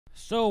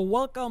So,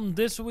 welcome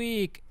this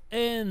week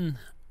in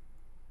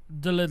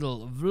the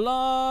little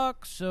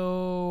vlog.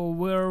 So,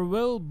 we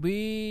will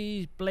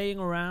be playing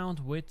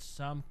around with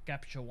some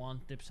Capture One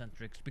tips and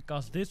tricks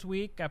because this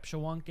week Capture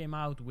One came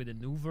out with a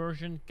new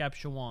version,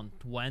 Capture One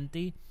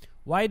 20.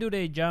 Why do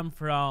they jump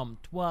from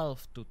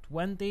 12 to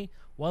 20?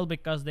 Well,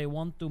 because they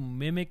want to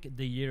mimic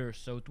the years.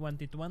 So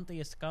 2020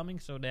 is coming,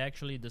 so they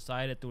actually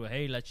decided to,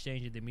 hey, let's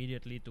change it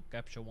immediately to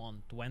Capture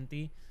One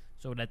 20,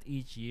 so that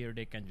each year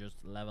they can just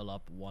level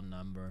up one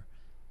number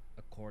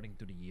according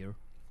to the year.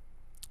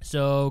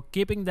 So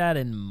keeping that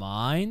in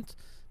mind,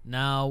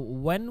 now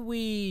when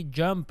we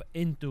jump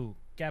into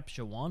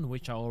Capture One,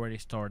 which I already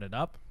started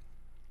up,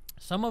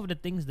 some of the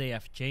things they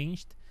have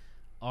changed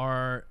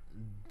are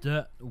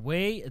the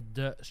way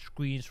the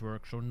screens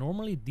work. So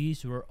normally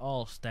these were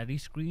all steady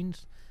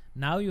screens.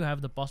 Now you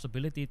have the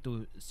possibility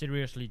to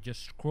seriously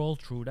just scroll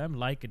through them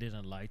like it is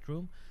in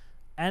Lightroom.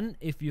 And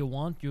if you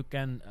want, you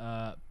can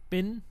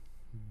pin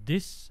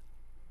this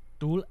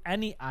tool,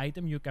 any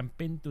item you can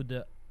pin to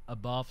the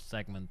above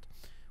segment,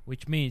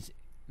 which means,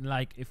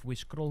 like, if we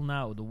scroll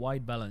now, the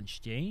white balance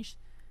changed.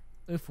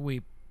 If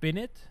we pin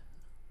it,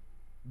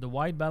 the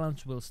white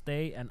balance will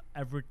stay and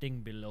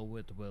everything below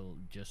it will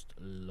just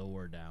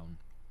lower down.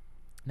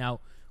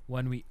 Now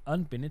when we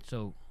unpin it,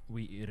 so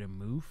we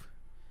move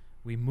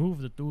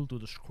the tool to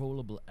the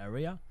scrollable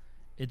area,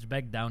 it's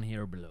back down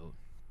here below.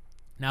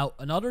 Now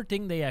another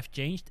thing they have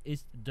changed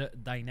is the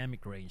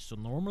dynamic range. So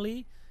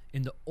normally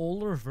in the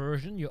older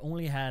version you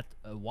only had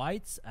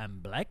whites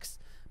and blacks,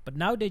 but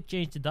now they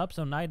changed it up.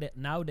 So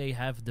now they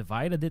have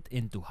divided it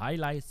into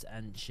highlights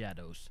and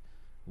shadows,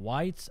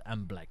 whites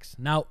and blacks.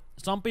 Now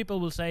some people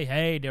will say,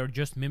 hey, they're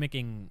just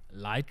mimicking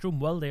Lightroom.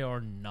 Well, they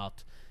are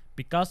not,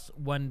 because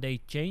when they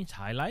change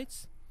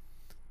highlights,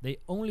 they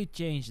only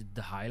change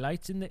the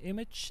highlights in the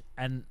image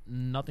and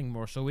nothing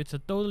more. So it's a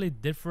totally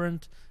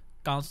different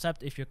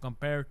concept if you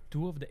compare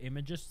two of the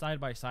images side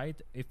by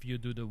side. If you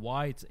do the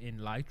whites in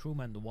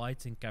Lightroom and the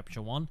whites in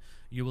Capture One,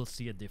 you will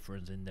see a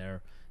difference in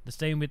there. The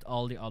same with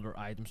all the other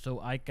items. So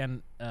I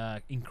can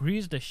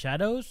increase the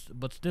shadows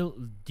but still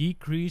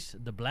decrease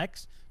the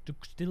blacks to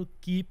still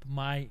keep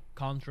my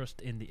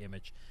contrast in the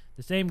image.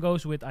 The same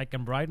goes with, I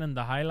can brighten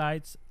the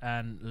highlights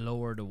and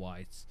lower the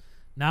whites.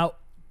 Now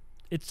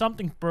it's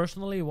something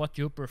personally what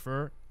you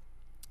prefer.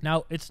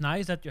 Now it's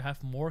nice that you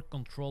have more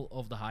control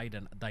of the high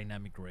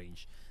dynamic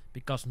range,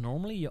 because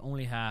normally you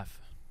only have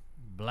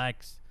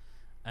blacks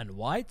and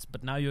whites,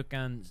 but now you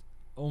can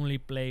only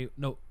play,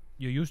 no,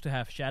 you used to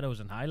have shadows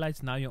and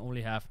highlights. Now you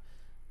only have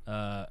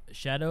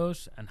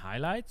shadows and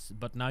highlights,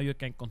 but now you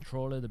can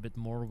control it a bit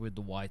more with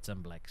the whites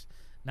and blacks.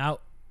 Now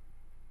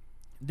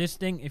this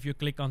thing, if you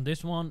click on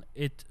this one,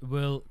 it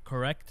will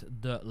correct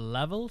the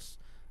levels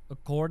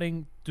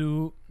according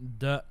to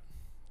the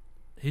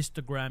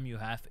histogram you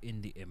have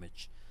in the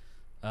image.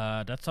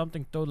 That's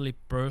something totally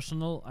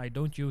personal. I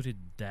don't use it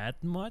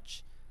that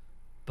much,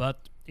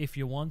 but if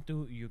you want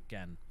to, you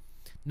can.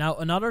 Now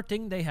another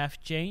thing they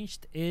have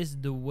changed is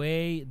the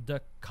way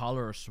the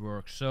colors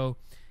work. So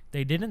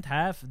they didn't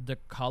have the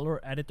color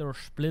editor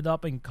split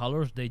up in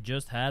colors. They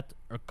just had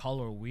a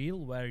color wheel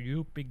where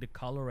you pick the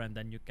color and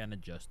then you can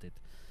adjust it.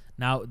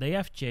 Now they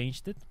have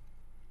changed it.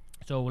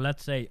 So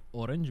let's say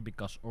orange,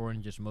 because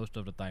orange is most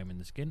of the time in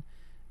the skin.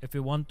 If we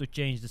want to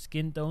change the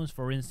skin tones,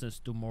 for instance,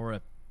 to more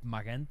a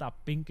magenta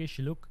pinkish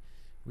look,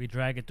 we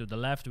drag it to the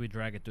left, we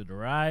drag it to the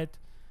right.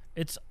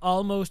 It's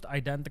almost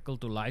identical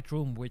to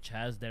Lightroom, which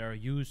has their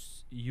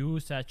hue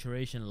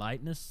saturation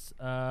lightness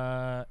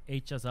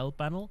HSL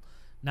panel.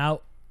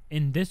 Now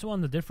in this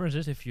one, the difference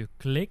is if you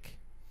click,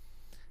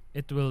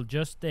 it will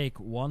just take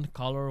one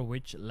color,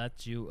 which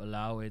lets you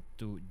allow it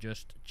to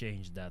just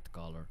change that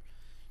color.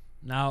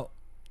 Now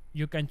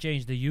you can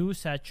change the hue,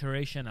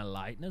 saturation and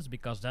lightness,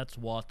 because that's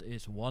what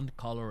is one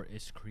color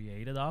is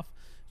created of.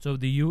 So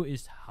the hue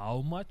is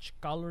how much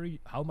color,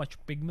 how much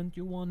pigment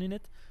you want in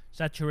it.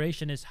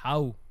 Saturation is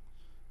how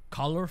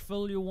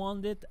colorful you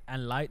want it,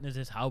 and lightness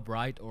is how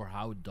bright or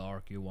how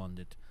dark you want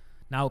it.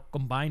 Now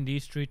combine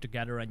these three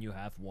together and you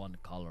have one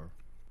color.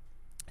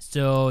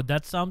 So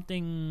that's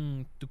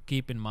something to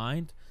keep in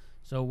mind.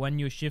 So when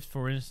you shift,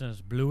 for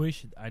instance,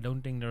 bluish, I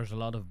don't think there's a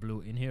lot of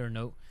blue in here,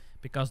 no,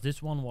 because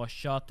this one was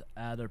shot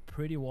at a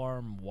pretty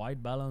warm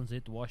white balance.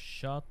 It was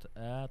shot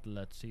at,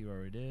 let's see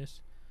where it is.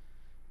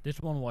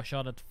 This one was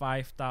shot at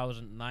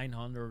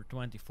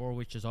 5924,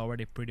 which is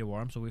already pretty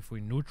warm. So if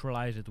we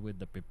neutralize it with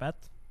the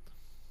pipette,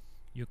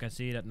 you can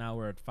see that now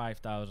we're at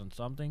 5000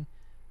 something.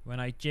 When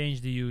I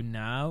change the hue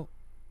now,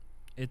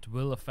 it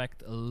will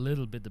affect a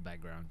little bit the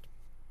background.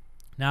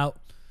 Now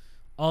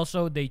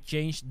also they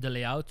changed the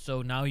layout,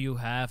 so now you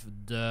have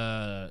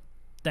the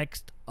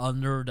text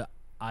under the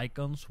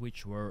icons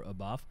which were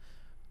above.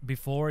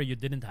 Before you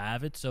didn't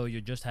have it, so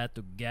you just had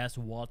to guess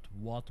what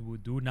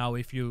would do. Now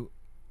if you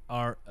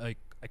are a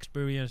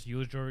experienced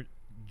user,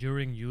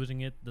 during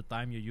using it, the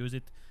time you use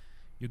it,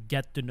 you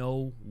get to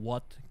know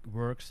what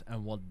works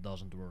and what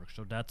doesn't work.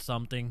 So that's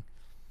something,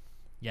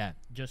 yeah,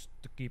 just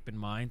to keep in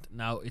mind.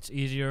 Now it's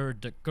easier.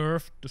 The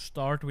curve to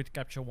start with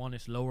Capture One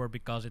is lower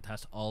because it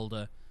has all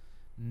the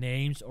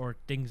names or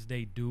things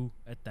they do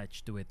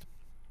attached to it.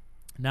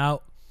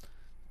 Now,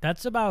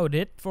 that's about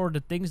it for the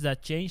things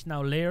that changed.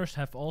 Now, layers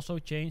have also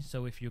changed.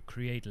 So if you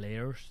create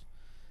layers,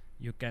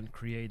 you can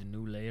create a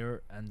new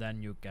layer and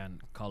then you can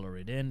color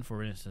it in.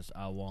 For instance,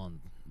 I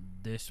want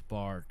this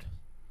part.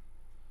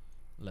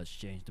 Let's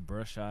change the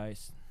brush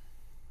size.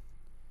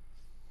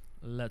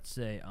 Let's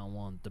say I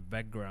want the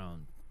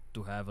background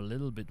to have a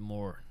little bit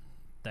more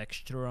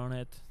texture on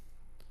it.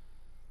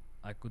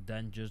 I could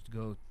then just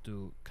go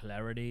to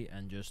clarity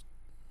and just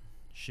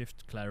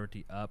shift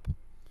clarity up,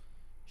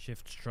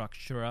 shift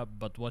structure up.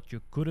 But what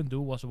you couldn't do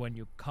was when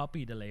you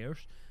copy the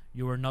layers,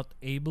 you were not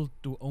able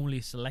to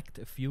only select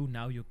a few.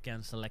 Now you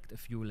can select a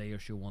few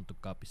layers you want to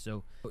copy.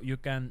 So you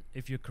can,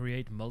 if you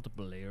create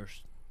multiple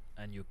layers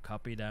and you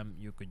copy them,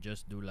 you could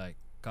just do like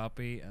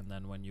copy, and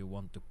then when you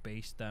want to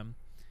paste them,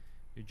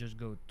 you just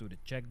go to the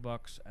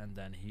checkbox, and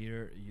then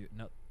here, you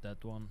not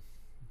that one,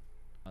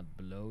 not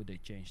below, they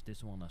changed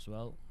this one as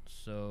well.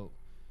 So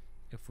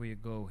if we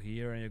go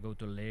here and you go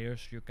to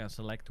layers, you can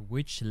select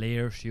which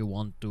layers you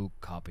want to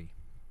copy.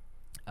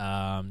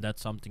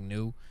 That's something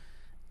new.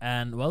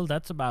 And well,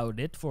 that's about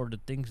it for the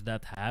things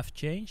that have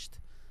changed.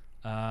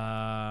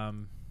 Yeah,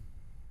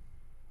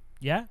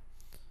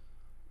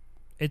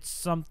 it's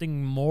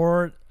something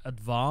more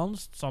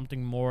advanced,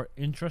 something more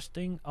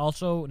interesting.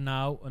 Also,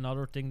 now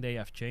another thing they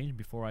have changed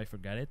before I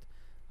forget it.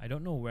 I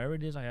don't know where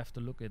it is. I have to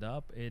look it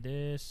up. It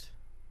is,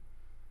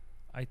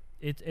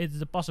 it's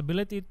the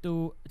possibility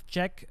to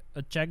check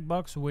a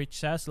checkbox which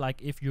says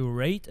like if you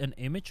rate an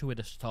image with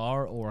a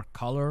star or a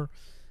color,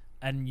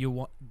 and you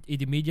want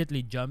it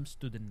immediately jumps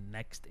to the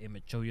next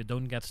image, so you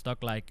don't get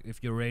stuck. Like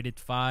if you rate it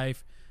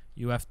 5,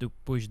 you have to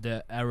push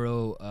the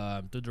arrow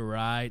to the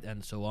right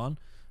and so on.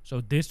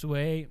 So this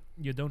way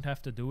you don't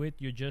have to do it.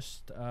 You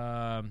just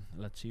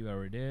let's see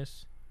where it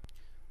is.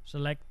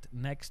 Select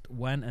next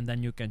when, and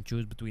then you can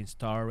choose between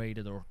star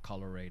rated or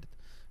color rated.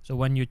 So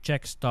when you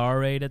check star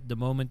rated, the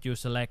moment you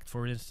select,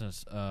 for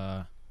instance,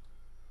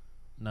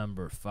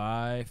 number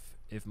 5,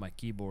 if my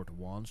keyboard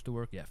wants to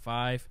work, yeah,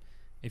 5.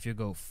 If you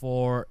go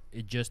 4,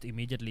 it just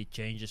immediately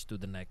changes to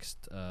the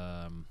next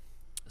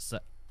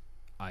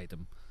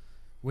item,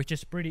 which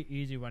is pretty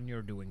easy when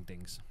you're doing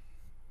things.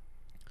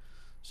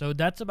 So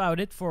that's about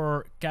it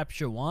for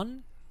Capture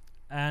One,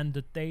 and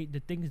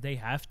the things they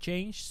have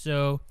changed.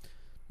 So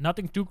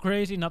nothing too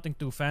crazy, nothing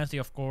too fancy.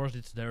 Of course,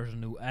 there's a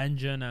new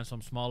engine and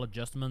some small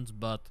adjustments,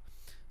 but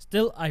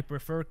still I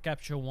prefer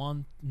Capture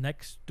One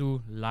next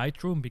to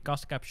Lightroom,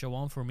 because Capture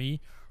One for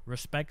me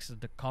respects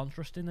the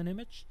contrast in an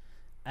image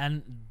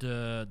and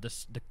the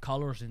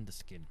colors in the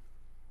skin.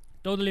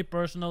 Totally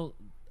personal,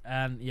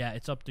 and yeah,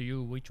 it's up to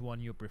you which one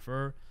you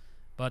prefer.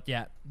 But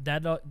yeah,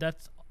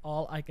 that's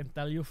all I can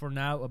tell you for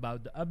now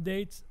about the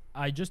updates.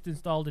 I just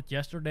installed it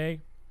yesterday,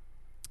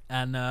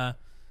 and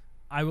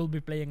I will be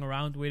playing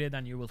around with it,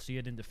 and you will see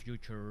it in the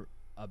future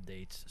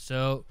updates.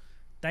 So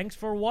thanks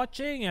for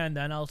watching, and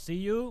then I'll see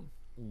you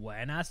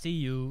when I see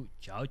you.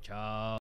 Ciao ciao.